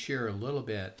 why don't you share a little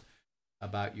bit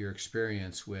about your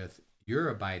experience with your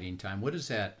abiding time? What is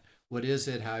that? What is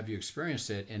it? How have you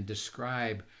experienced it? And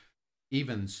describe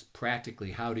even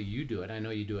practically, how do you do it? I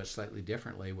know you do it slightly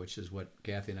differently, which is what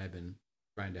Kathy and I have been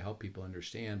trying to help people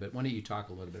understand. But why don't you talk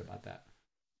a little bit about that?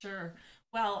 Sure.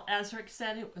 Well, as Rick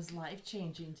said, it was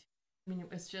life-changing. I mean, it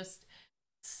was just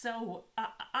so...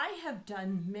 I have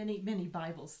done many, many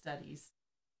Bible studies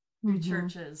through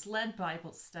churches, led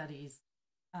Bible studies.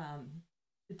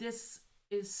 This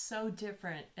is so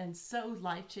different and so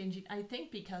life-changing. I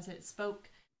think because it spoke...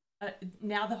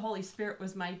 now the Holy Spirit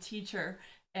was my teacher,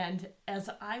 and as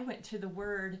I went to the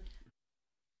Word,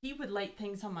 He would lay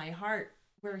things on my heart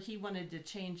where He wanted to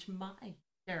change my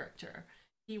character.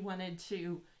 He wanted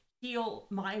to heal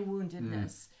my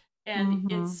woundedness. And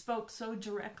it spoke so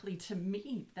directly to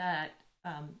me that,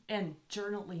 and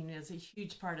journaling is a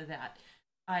huge part of that.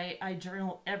 I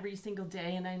journal every single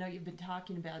day, and I know you've been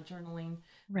talking about journaling.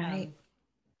 Right.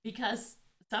 Because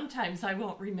sometimes I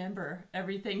won't remember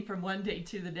everything from one day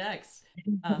to the next.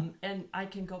 And I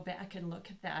can go back and look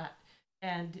at that.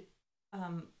 And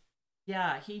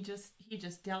he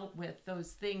just dealt with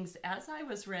those things as I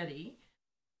was ready.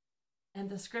 And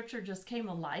the scripture just came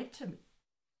alive to me.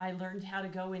 I learned how to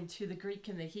go into the Greek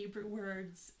and the Hebrew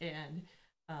words. And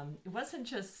it wasn't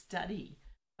just study,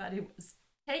 but it was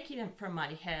taking it from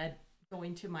my head,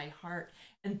 going to my heart.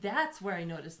 And that's where I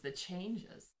noticed the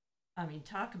changes. I mean,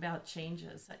 talk about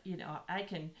changes.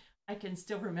 I can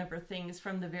still remember things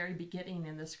from the very beginning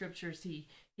in the scriptures he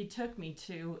took me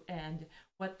to, and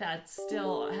what that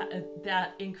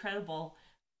incredible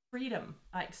freedom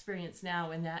I experience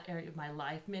now in that area of my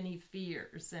life, many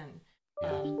fears. And,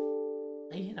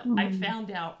 I found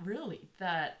out really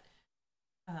that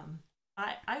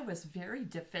I was a very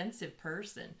defensive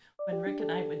person when Rick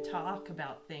and I would talk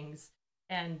about things,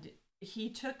 and he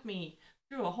took me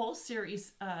through a whole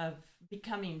series of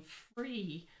becoming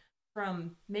free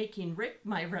from making Rick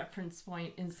my reference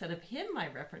point instead of him my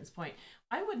reference point.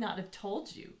 I would not have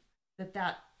told you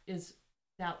that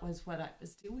was what I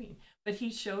was doing, but he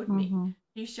showed me.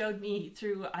 He showed me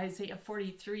through Isaiah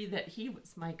 43 that He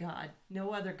was my God.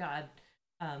 No other God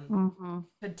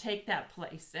could take that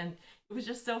place, and it was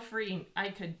just so freeing. I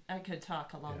could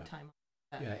talk a long time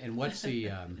about that. Yeah, and what's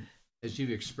the as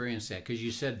you've experienced that, because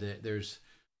you said that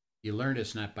you learned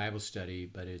it's not Bible study,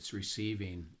 but it's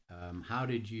receiving. How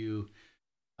did you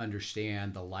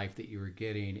understand the life that you were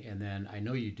getting? And then I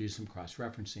know you do some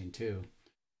cross-referencing too.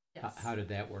 Yes. How did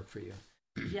that work for you?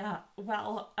 Yeah,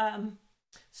 well,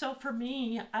 so for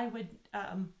me, I would,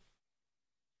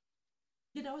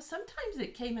 sometimes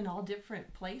it came in all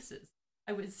different places.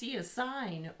 I would see a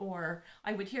sign, or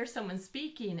I would hear someone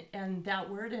speaking and that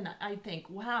word, and I think,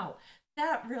 wow,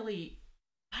 that really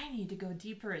I need to go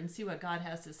deeper and see what God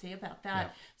has to say about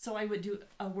that. So I would do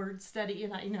a word study.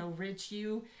 And I know, Rich,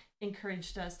 you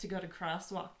encouraged us to go to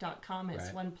crosswalk.com.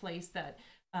 It's one place that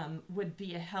would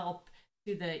be a help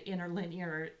to the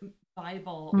interlinear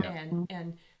Bible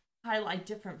and highlight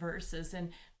different verses.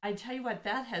 And I tell you what,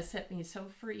 that has set me so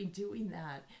free doing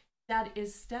that. That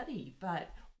is study. But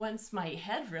once my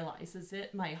head realizes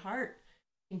it, my heart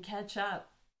can catch up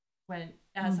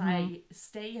as I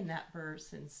stay in that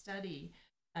verse and study.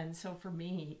 And so for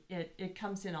me, it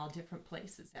comes in all different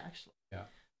places, actually. Yeah.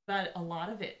 But a lot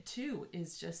of it, too,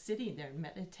 is just sitting there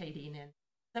meditating. And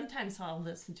sometimes I'll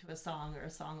listen to a song, or a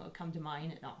song will come to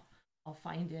mind, and I'll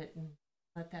find it and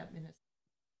let that minister.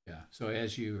 Yeah. So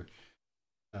as you're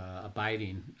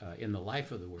abiding in the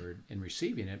life of the Word and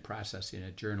receiving it, processing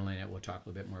it, journaling it, we'll talk a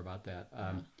little bit more about that.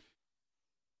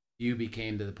 You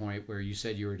became to the point where you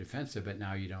said you were defensive, but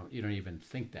now you don't even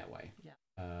think that way.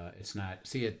 Yeah. It's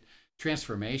not,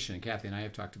 transformation, and Kathy and I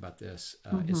have talked about this,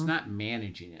 it's not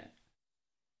managing it.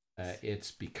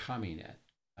 It's becoming it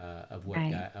of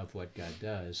what God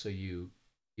does. So you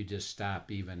just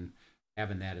stop even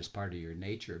having that as part of your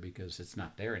nature because it's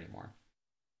not there anymore.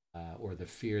 Or the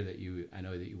fear that I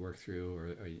know that you work through, or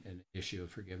an issue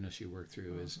of forgiveness you work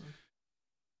through is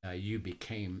you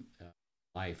became a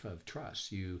life of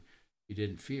trust. You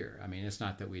didn't fear. I mean, it's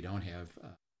not that we don't have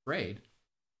afraid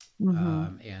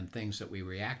and things that we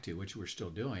react to, which we're still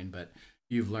doing, but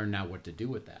you've learned now what to do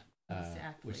with that,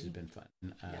 which has been fun.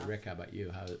 Rick, how about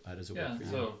you? How does it work for you?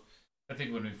 So I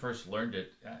think when we first learned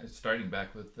it, starting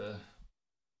back with the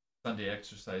Sunday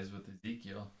exercise with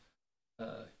Ezekiel,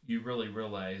 you really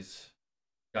realize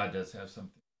God does have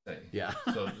something to say. Yeah.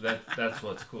 So that's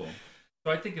what's cool.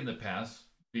 So I think in the past,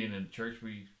 being in church,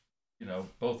 we,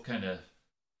 both kind of,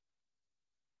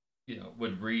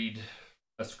 would read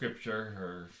a scripture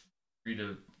or read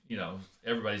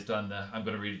everybody's done the I'm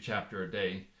going to read a chapter a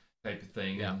day type of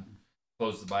thing and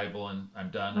close the Bible and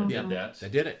I'm done. I did that. I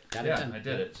did it. Got it done. I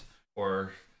did it.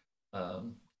 Or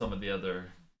some of the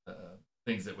other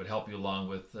things that would help you along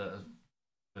with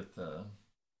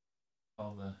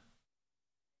all the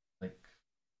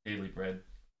daily bread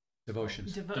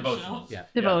Devotions. Devotionals. Yeah.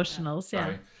 Devotionals. Yeah.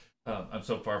 Sorry. I'm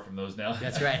so far from those now.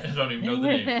 That's right. I don't even know the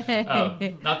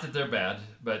name. Not that they're bad,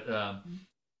 but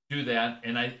do that.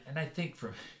 And I think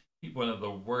for me, one of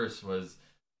the worst was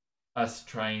us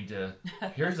trying to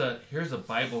here's a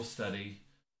Bible study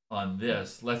on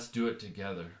this. Let's do it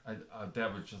together.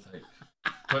 That was just like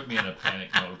put me in a panic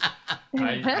mode.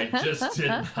 I just did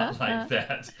not like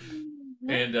that.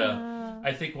 And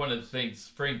I think one of the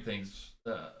spring things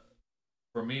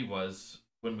for me was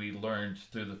when we learned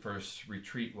through the first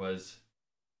retreat was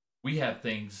we have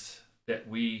things that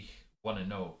we want to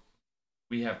know.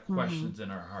 We have questions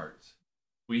in our hearts.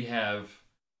 We have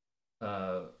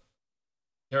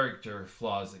character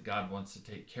flaws that God wants to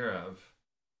take care of.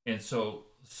 And so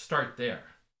start there.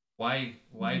 Why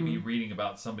be reading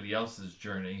about somebody else's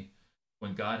journey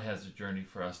when God has a journey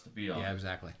for us to be on? Yeah,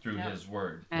 exactly. Through His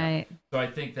Word. Right. So I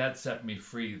think that set me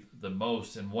free the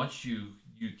most. And once you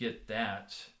get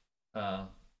that,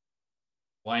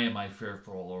 why am I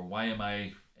fearful, or why am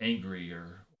I angry,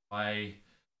 or why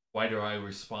do I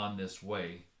respond this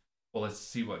way? Well, let's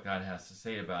see what God has to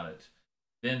say about it.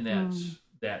 Then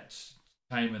that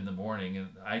time in the morning, and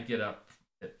I get up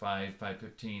at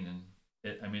 5:15,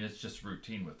 and it's just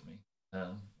routine with me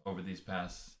over these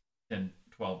past 10,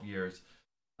 12 years.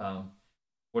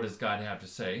 What does God have to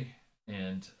say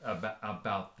and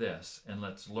about this? And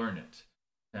let's learn it,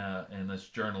 and let's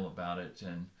journal about it.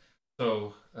 And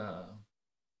so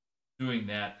doing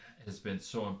that has been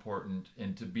so important,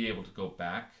 and to be able to go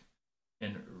back.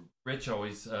 And Rich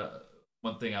always,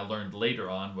 one thing I learned later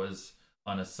on was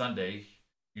on a Sunday,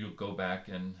 you go back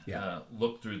and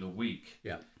look through the week.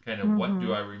 Yeah. Kind of what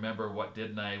do I remember? What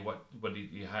didn't I? What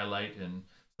did you highlight? And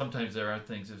sometimes there are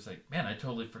things that's like, man, I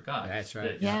totally forgot. That's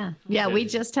right. We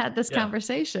just had this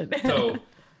conversation.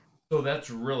 So that's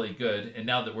really good. And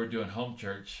now that we're doing home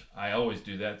church, I always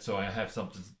do that. So I have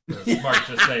something smart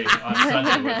to say on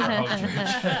Sunday with our home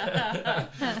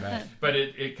church. Right. But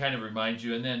it kind of reminds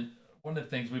you. And then one of the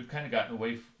things we've kind of gotten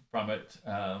away from it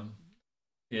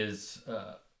is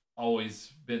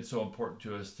always been so important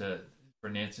to us for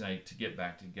Nancy and I to get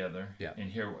back together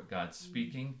and hear what God's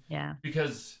speaking. Yeah.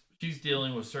 Because she's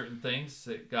dealing with certain things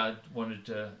that God wanted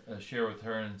to share with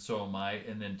her, and so am I.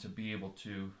 And then to be able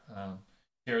to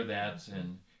share that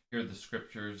and hear the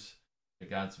scriptures that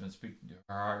God's been speaking to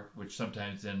her heart, which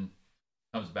sometimes then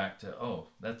comes back to,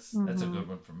 that's a good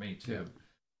one for me too. Yeah.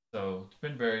 So it's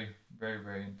been very, very,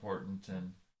 very important,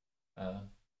 and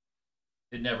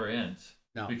it never ends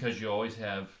because you always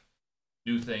have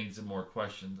new things and more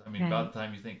questions. I mean, by the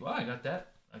time you think, well, I got that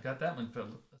one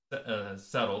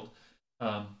settled.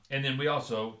 And then we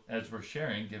also, as we're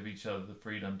sharing, give each other the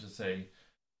freedom to say,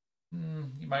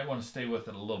 you might want to stay with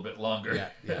it a little bit longer.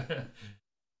 Yeah.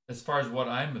 As far as what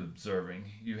I'm observing,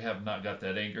 you have not got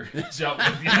that anger dealt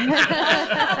with yet.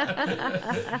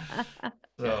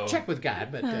 So, check with God,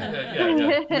 but we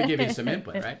give you some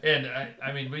input, right? And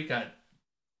I mean, we got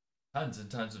tons and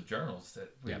tons of journals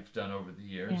that we've done over the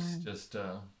years. Just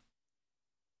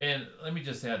and let me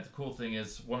just add, the cool thing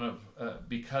is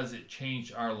because it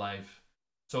changed our life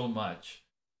so much.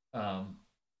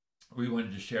 We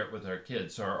wanted to share it with our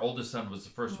kids. So our oldest son was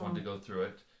the first one to go through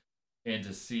it, and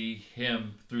to see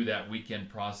him through that weekend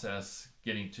process,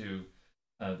 getting to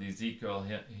the Ezekiel,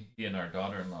 he and our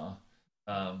daughter-in-law,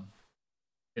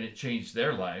 and it changed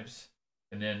their lives.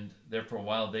 And then there for a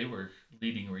while, they were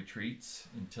leading retreats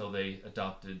until they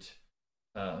adopted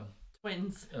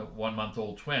twins,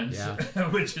 1-month-old twins,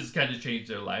 which has kind of changed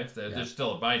their life. They're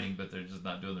still abiding, but they're just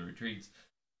not doing the retreats.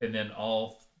 And then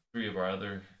all 3 of our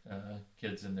other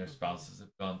kids and their spouses have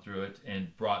gone through it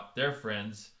and brought their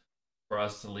friends for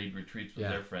us to lead retreats with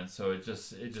their friends. So it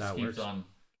just keeps on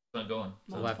going.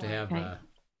 So we'll have to have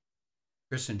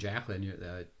Chris and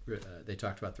Jacqueline. They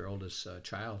talked about their oldest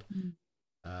child.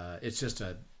 It's just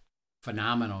a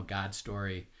phenomenal God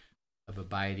story of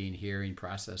abiding, hearing,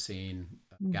 processing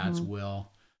God's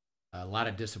will. A lot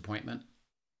of disappointment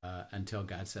until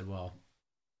God said, well,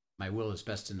 my will is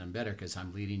best and none better because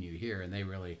I'm leading you here. And they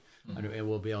really, and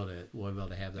we'll be able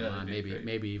to have them on.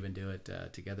 Maybe even do it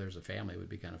together as a family would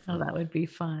be kind of fun. Oh, that would be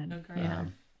fun. Okay. Yeah.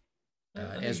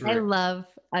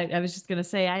 I was just going to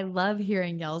say, I love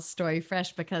hearing y'all's story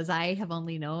fresh because I have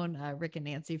only known Rick and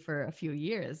Nancy for a few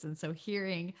years. And so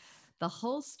hearing the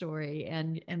whole story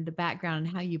and the background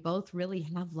and how you both really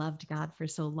have loved God for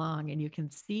so long, and you can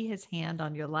see his hand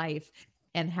on your life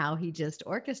and how he just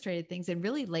orchestrated things and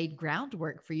really laid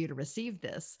groundwork for you to receive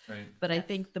this. Right. But I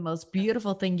think the most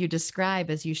beautiful thing you describe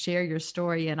as you share your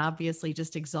story, and obviously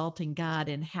just exalting God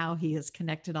and how he has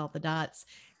connected all the dots,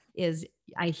 is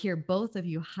I hear both of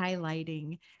you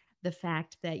highlighting the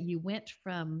fact that you went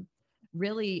from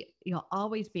really,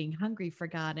 always being hungry for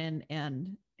God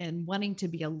and wanting to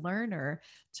be a learner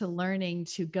to learning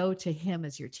to go to him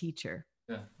as your teacher.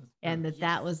 Yeah, and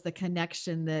that was the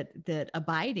connection that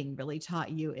abiding really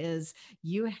taught you, is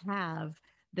you have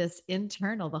this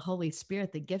internal, the Holy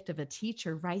Spirit, the gift of a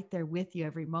teacher right there with you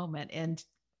every moment. And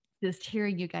just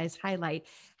hearing you guys highlight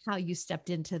how you stepped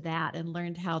into that and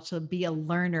learned how to be a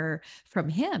learner from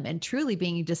him and truly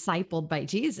being discipled by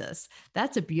Jesus.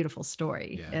 That's a beautiful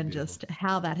story. And beautiful. Just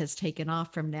how that has taken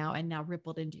off from now and now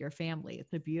rippled into your family.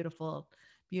 It's a beautiful,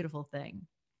 beautiful thing.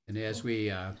 And as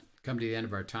we come to the end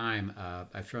of our time,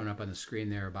 I've thrown up on the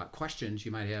screen there about questions.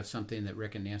 You might have something that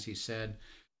Rick and Nancy said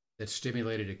that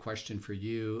stimulated a question for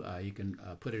you. You can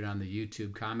put it on the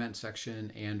YouTube comment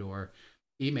section and or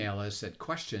email us at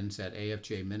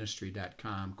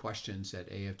questions@afjministry.com,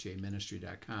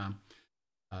 questions@afjministry.com.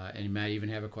 And you might even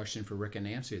have a question for Rick and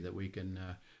Nancy that we can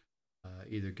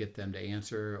either get them to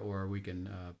answer or we can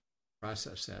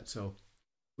process that. So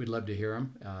we'd love to hear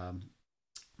them.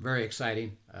 Very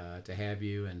exciting to have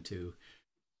you and to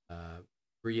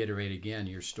reiterate again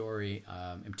your story.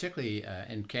 And particularly,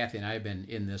 and Kathy and I have been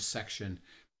in this section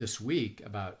this week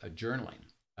about journaling.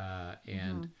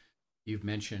 And you've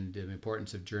mentioned the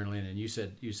importance of journaling, and you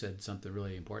said something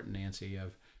really important, Nancy,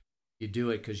 of you do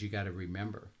it because you got to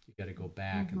remember. You got to go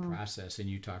back and process. And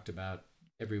you talked about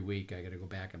every week I got to go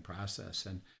back and process.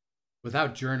 And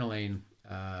without journaling,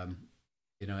 and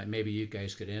maybe you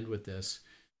guys could end with this.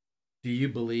 Do you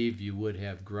believe you would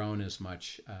have grown as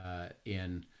much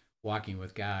in walking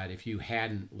with God if you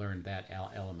hadn't learned that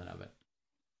element of it?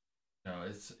 No,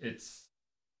 it's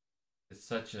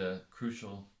such a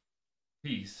crucial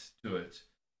piece to it,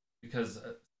 because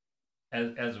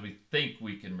as we think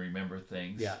we can remember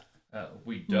things,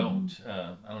 we don't.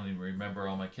 I don't even remember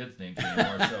all my kids' names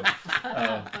anymore.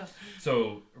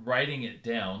 So writing it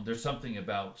down, there's something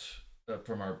about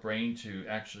from our brain to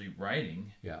actually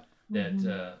writing.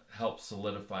 That helps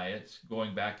solidify it.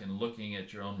 Going back and looking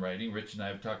at your own writing. Rich and I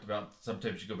have talked about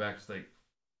sometimes you go back, it's like,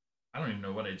 I don't even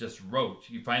know what I just wrote.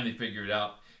 You finally figure it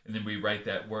out, and then we write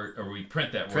that word, or we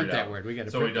print that word out. We got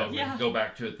to so we don't go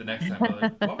back to it the next time. We're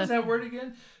like, what was that word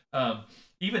again?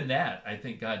 Even that, I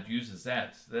think God uses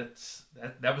that.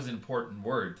 That was an important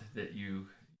word that you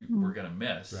were going to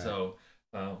miss. Right. So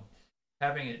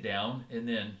having it down, and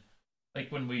then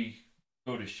like when we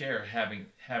go to share, having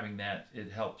that,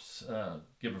 it helps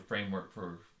give a framework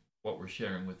for what we're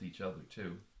sharing with each other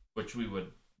too, which we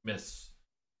would miss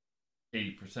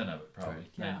 80% of it,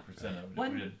 probably. Yeah. 90% of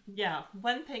it.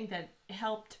 One thing that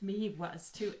helped me was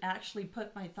to actually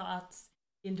put my thoughts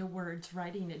into words,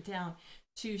 writing it down,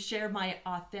 to share my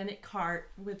authentic heart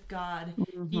with God.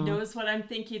 Mm-hmm. He knows what I'm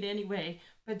thinking anyway,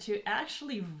 but to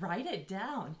actually write it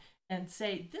down and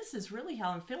say, this is really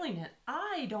how I'm feeling it.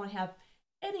 I don't have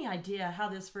any idea how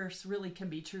this verse really can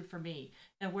be true for me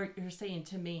and what you're saying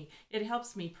to me. It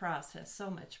helps me process so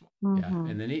much more. Mm-hmm.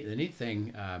 Yeah, and the neat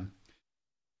thing,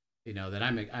 that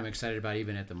I'm excited about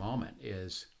even at the moment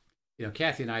is,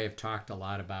 Kathy and I have talked a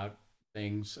lot about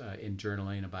things in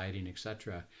journaling, abiding,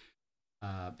 etc.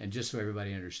 And just so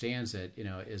everybody understands it,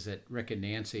 is that Rick and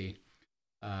Nancy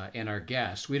and our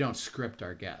guests, we don't script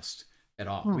our guests at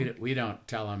all. We don't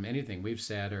tell them anything we've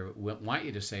said or want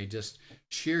you to say. Just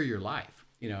share your life,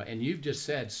 and you've just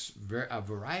said a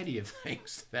variety of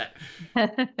things that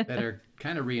are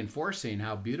kind of reinforcing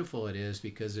how beautiful it is,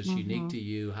 because it's unique to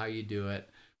you, how you do it.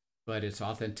 But it's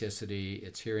authenticity,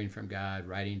 it's hearing from God,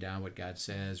 writing down what God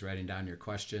says, writing down your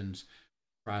questions,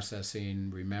 processing,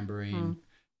 remembering,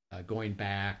 going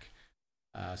back.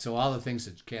 So all the things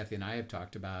that Kathy and I have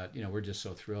talked about, we're just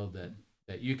so thrilled that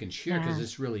you can share, because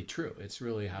it's really true. It's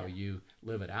really how you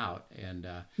live it out. And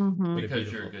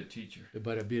because you're a good teacher.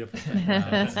 But a beautiful thing.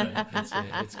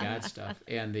 It's God's stuff.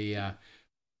 And then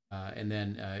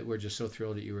we're just so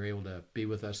thrilled that you were able to be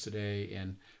with us today.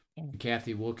 And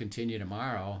Kathy, we'll continue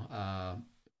tomorrow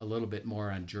a little bit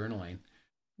more on journaling,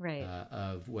 right?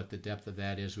 Of what the depth of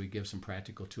that is. We give some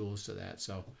practical tools to that,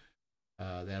 so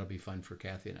that'll be fun for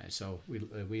Kathy and I. So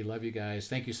we love you guys.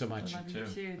 Thank you so much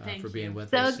for being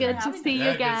with us. So good to see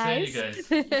you guys.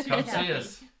 Come see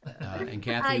us. And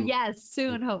Kathy, yes,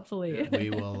 soon, hopefully.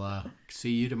 We will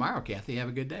see you tomorrow. Kathy, have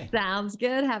a good day. Sounds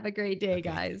good. Have a great day,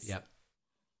 guys. Yep.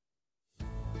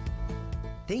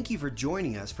 Thank you for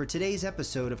joining us for today's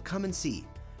episode of Come and See,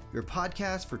 your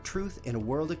podcast for truth in a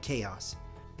world of chaos.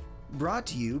 Brought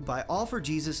to you by All for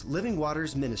Jesus Living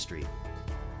Waters Ministry.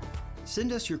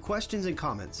 Send us your questions and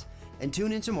comments, and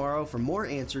tune in tomorrow for more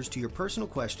answers to your personal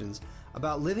questions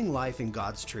about living life in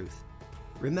God's truth.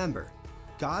 Remember,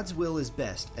 God's will is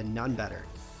best and none better.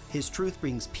 His truth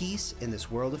brings peace in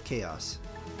this world of chaos.